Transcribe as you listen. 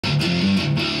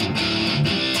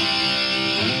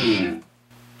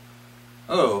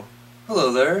Oh,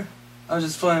 hello there. I was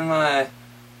just playing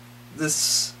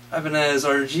this Ibanez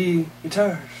RG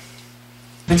guitar.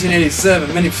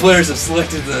 1987, many players have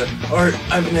selected the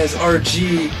Ibanez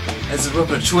RG as a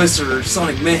weapon of choice for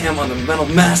sonic mayhem on the metal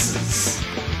masses.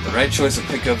 The right choice of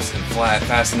pickups and flat,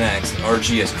 fast necks,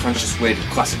 RG has crunched its way to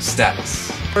classic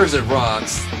status. As far as it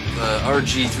rocks, the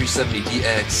RG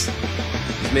 370DX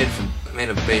is made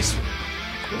of basswood.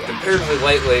 Comparatively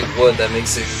lightweight wood that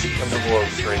makes it comfortable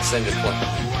for extended playing.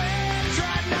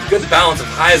 Good balance of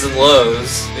highs and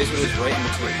lows. Basswood is right in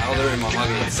between alder and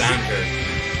mahogany sound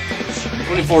curve.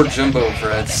 24 jumbo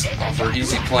frets offer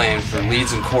easy playing for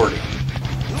leads and chording.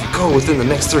 If you call within the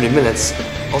next 30 minutes,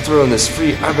 I'll throw in this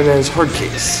free Ibanez hard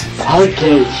case. Hard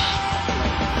case.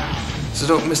 So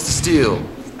don't miss the steal.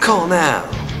 Call now.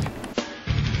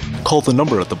 Call the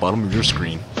number at the bottom of your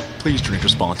screen. Please drink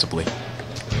responsibly.